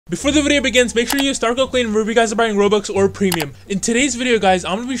Before the video begins, make sure you use Starcode claim wherever you guys are buying Robux or Premium. In today's video, guys,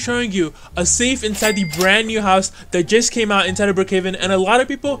 I'm going to be showing you a safe inside the brand new house that just came out inside of Brookhaven, and a lot of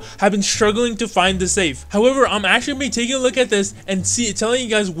people have been struggling to find the safe. However, I'm actually going to be taking a look at this and telling you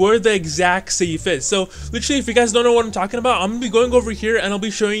guys where the exact safe is. So, literally, if you guys don't know what I'm talking about, I'm going to be going over here and I'll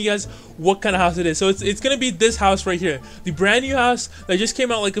be showing you guys what kind of house it is. So, it's going to be this house right here. The brand new house that just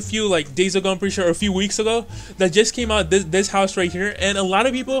came out like a few days ago, I'm pretty sure, or a few weeks ago, that just came out, this house right here. And a lot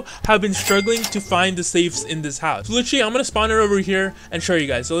of people have been struggling to find the safes in this house. So literally, I'm gonna spawn it over here and show you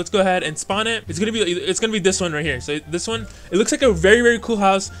guys. So let's go ahead and spawn it. It's gonna be this one right here. So this one, it looks like a very cool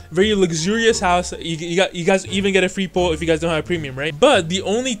house, very luxurious house. You guys even get a free pull if you guys don't have a premium, right? But the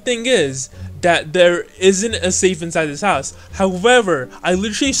only thing is that there isn't a safe inside this house. However, I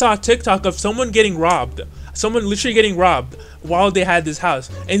literally saw a TikTok of someone getting robbed. Someone literally getting robbed while they had this house,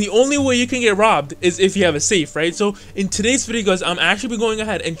 and the only way you can get robbed is if you have a safe, right? So in today's video, guys, I'm actually going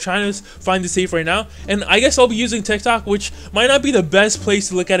ahead and trying to find the safe right now, and I guess I'll be using TikTok, which might not be the best place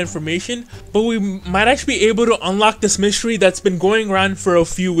to look at information, but we might actually be able to unlock this mystery that's been going around for a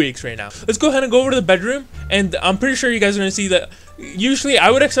few weeks right now. Let's go ahead and go over to the bedroom, and I'm pretty sure you guys are gonna see that. Usually I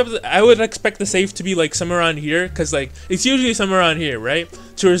would expect the safe to be like somewhere around here, because it's usually somewhere around here, right,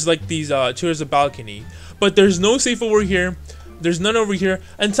 towards towards the balcony. But there's no safe over here, there's none over here,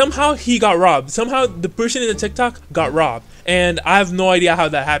 and somehow he got robbed. Somehow the person in the TikTok got robbed, and I have no idea how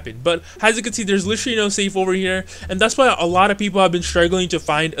that happened. But as you can see, there's literally no safe over here, and that's why a lot of people have been struggling to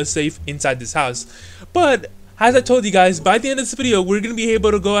find a safe inside this house. But as I told you guys, by the end of this video, we're going to be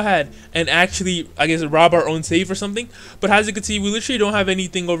able to go ahead and actually, I guess, rob our own safe or something. But as you can see, we literally don't have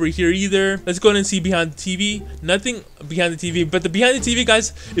anything over here either. Let's go ahead and see behind the TV. Nothing behind the TV. But the behind the TV,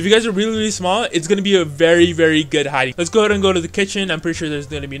 guys, if you guys are really small, it's going to be a very good hiding. Let's go ahead and go to the kitchen. I'm pretty sure there's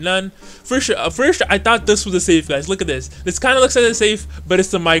going to be none. First, I thought this was a safe, guys. Look at this. This kind of looks like a safe, but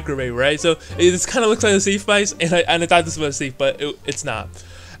it's the microwave, right? So this kind of looks like a safe, guys. And I thought this was a safe, but it's not.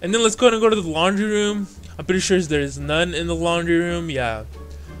 And then let's go ahead and go to the laundry room. I'm pretty sure there's none in the laundry room. Yeah,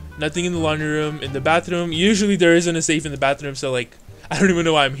 nothing in the laundry room. In the bathroom, usually there isn't a safe in the bathroom, so I don't even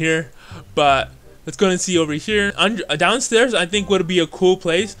know why I'm here. But let's go and see over here. Downstairs, I think would be a cool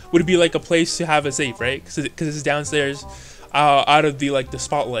place. Would be like a place to have a safe, right? Because it's downstairs, out of the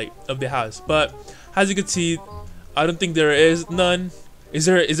spotlight of the house. But as you can see, I don't think there is none. Is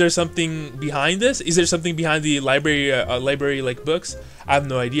there something behind this? Is there something behind the library books? I have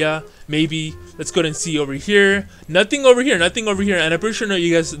no idea. Maybe. Let's go ahead and see over here. Nothing over here. Nothing over here. And I'm pretty sure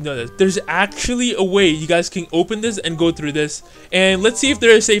you guys know this. There's actually a way you guys can open this and go through this. And let's see if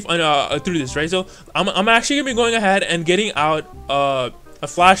there is safe on through this, right? So I'm actually gonna be going ahead and getting out a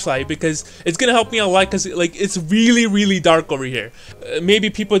flashlight, because it's gonna help me a lot, because it's really dark over here.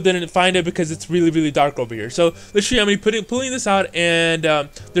 Maybe people didn't find it because it's really dark over here. So literally, I'm gonna be pulling this out, and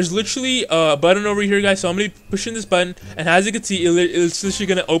there's literally a button over here, guys. So I'm gonna be pushing this button, and as you can see, it's literally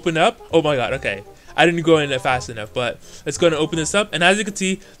gonna open up. Oh my god, okay, I didn't go in it fast enough, but let's go and open this up. And as you can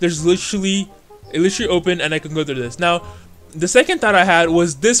see, it literally opened, and I can go through this. Now, the second thought I had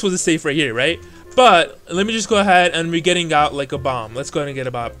was this was a safe right here, right? But let me just go ahead and we're getting out a bomb. Let's go ahead and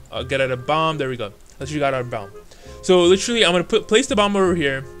get out a bomb. There we go. Let's got our bomb. So literally, I'm gonna place the bomb over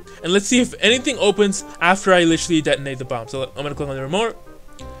here, and let's see if anything opens after I literally detonate the bomb. So I'm gonna click on the remote,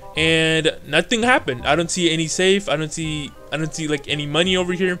 and nothing happened. I don't see any safe. I don't see any money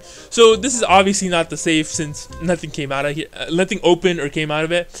over here. So this is obviously not the safe, since nothing came out of here, nothing opened or came out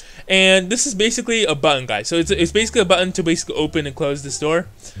of it. And this is basically a button, guys. So it's basically a button to basically open and close this door,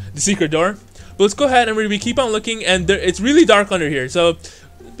 the secret door. But let's go ahead and we keep on looking, and it's really dark under here. So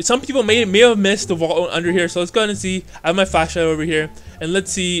some people may have missed the vault under here. So let's go ahead and see. I have my flashlight over here, and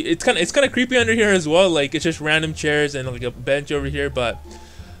let's see. It's kind of creepy under here as well. It's just random chairs and a bench over here. But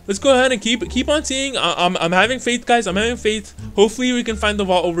let's go ahead and keep on seeing. I'm having faith, guys. I'm having faith. Hopefully we can find the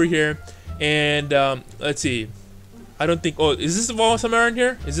vault over here. And let's see. I don't think. Oh, is this the vault somewhere around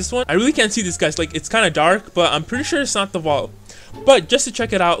here? Is this one? I really can't see this, guys. It's kind of dark, but I'm pretty sure it's not the vault. But just to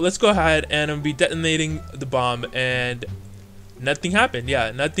check it out, let's go ahead and I'm gonna be detonating the bomb, and nothing happened.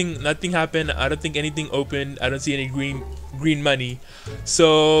 Yeah, nothing happened. I don't think anything opened. I don't see any green money.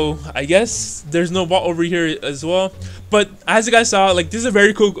 So I guess there's no vault over here as well. But as you guys saw, this is a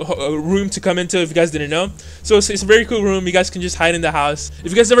very cool room to come into if you guys didn't know. So it's a very cool room. You guys can just hide in the house.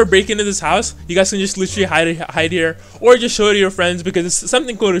 If you guys ever break into this house, you guys can just literally hide here, or just show it to your friends, because it's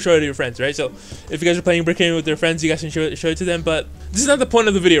something cool to show it to your friends, right? So if you guys are playing Brookhaven with your friends, you guys can show it to them. But this is not the point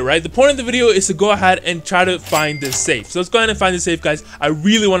of the video, right? The point of the video is to go ahead and try to find this safe. So let's go ahead and find the safe, guys. I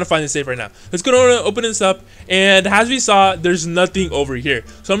really want to find the safe right now. Let's go ahead and open this up, and as we saw, there's nothing over here.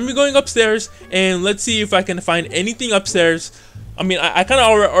 So I'm gonna be going upstairs, and let's see if I can find anything upstairs I mean, I kind of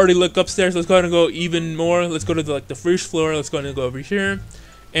already look upstairs. Let's go ahead and go even more. Let's go to the first floor. Let's go ahead and go over here.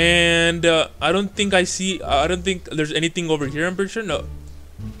 And I don't think I don't think there's anything over here. I'm pretty sure. No. All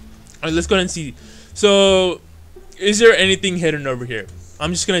right, let's go ahead and see. So, is there anything hidden over here?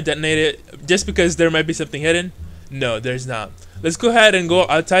 I'm just gonna detonate it just because there might be something hidden. No, there's not. Let's go ahead and go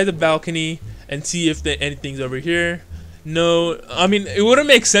outside the balcony and see if anything's over here. No, I mean, it wouldn't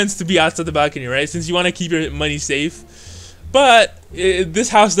make sense to be outside the balcony, right? Since you want to keep your money safe. But this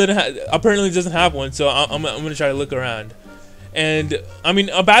house apparently doesn't have one, so I'm gonna try to look around. And I mean,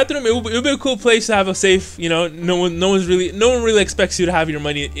 a bathroom, it would be a cool place to have a safe. You know, no one really expects you to have your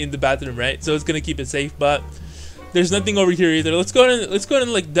money in the bathroom, right? So it's gonna keep it safe. But there's nothing over here either. Let's go ahead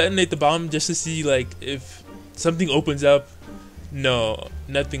and like detonate the bomb just to see like if something opens up. No,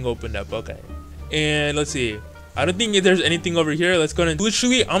 nothing opened up. Okay, and let's see. I don't think there's anything over here. Let's go and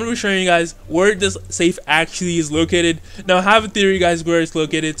literally, I'm gonna be showing you guys where this safe actually is located. Now I have a theory, guys, where it's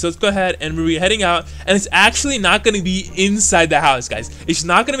located. So let's go ahead and we're heading out, and it's actually not gonna be inside the house, guys. It's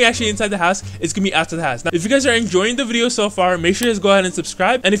not gonna be actually inside the house. It's gonna be outside the house. Now, if you guys are enjoying the video so far, make sure you guys go ahead and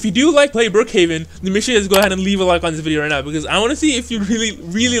subscribe. And if you do like play Brookhaven, then make sure you guys go ahead and leave a like on this video right now, because I want to see if you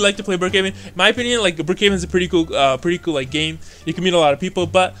really like to play Brookhaven. In my opinion, like Brookhaven is a pretty cool like game. You can meet a lot of people,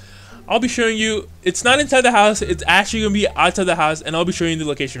 but I'll be showing you, it's not inside the house, it's actually going to be outside the house, and I'll be showing you the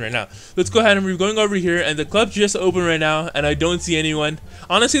location right now. Let's go ahead and we're going over here, and the club's just open right now, and I don't see anyone.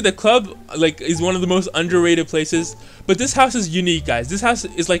 Honestly, the club like is one of the most underrated places, but this house is unique, guys. This house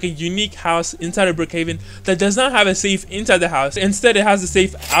is like a unique house inside of Brookhaven that does not have a safe inside the house. Instead, it has a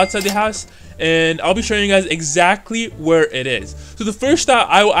safe outside the house, and I'll be showing you guys exactly where it is. So the first thought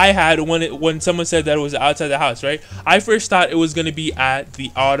I had when someone said that it was outside the house, right? I first thought it was gonna be at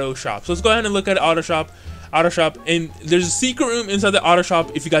the auto shop. So let's go ahead and look at auto shop, and there's a secret room inside the auto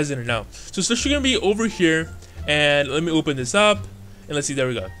shop if you guys didn't know. So it's literally gonna be over here, and let me open this up, and let's see. There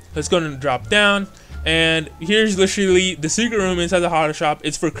we go. Let's go and drop down, and here's literally the secret room inside the auto shop.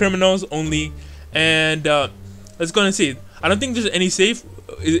 It's for criminals only, and let's go and see. I don't think there's any safe.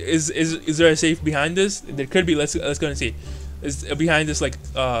 Is there a safe behind this? There could be. Let's go and see. Is behind this like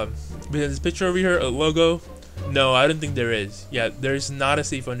behind this picture over here a logo? No, I don't think there is. Yeah, there's not a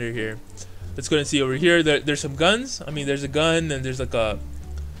safe under here. Let's go and see over here. There's some guns. I mean, there's a gun, and there's like a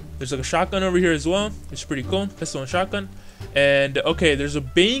shotgun over here as well. It's pretty cool. Pistol and shotgun. And okay, there's a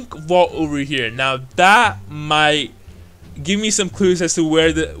bank vault over here. Now that might give me some clues as to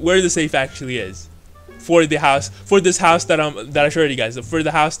where the safe actually is. For the house, for this house that I showed you guys, for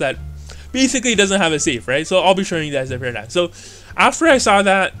the house that basically doesn't have a safe, right? So I'll be showing you guys that right now. So after I saw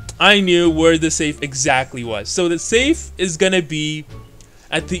that, I knew where the safe exactly was. So the safe is gonna be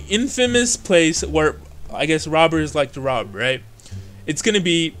at the infamous place where I guess robbers like to rob, right? It's gonna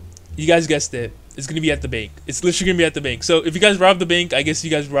be, you guys guessed it, it's gonna be at the bank. It's literally gonna be at the bank. So if you guys rob the bank, I guess you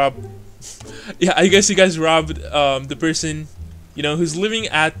guys rob, yeah, I guess you guys robbed the person, you know, who's living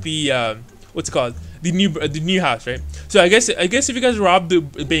at the what's it called? The new house, right? So I guess if you guys rob the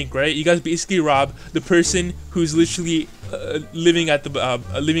bank, right, you guys basically rob the person who's literally living at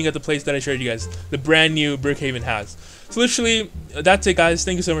the place that I showed you guys, the brand new Brookhaven house. So literally, that's it, guys.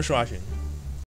 Thank you so much for watching.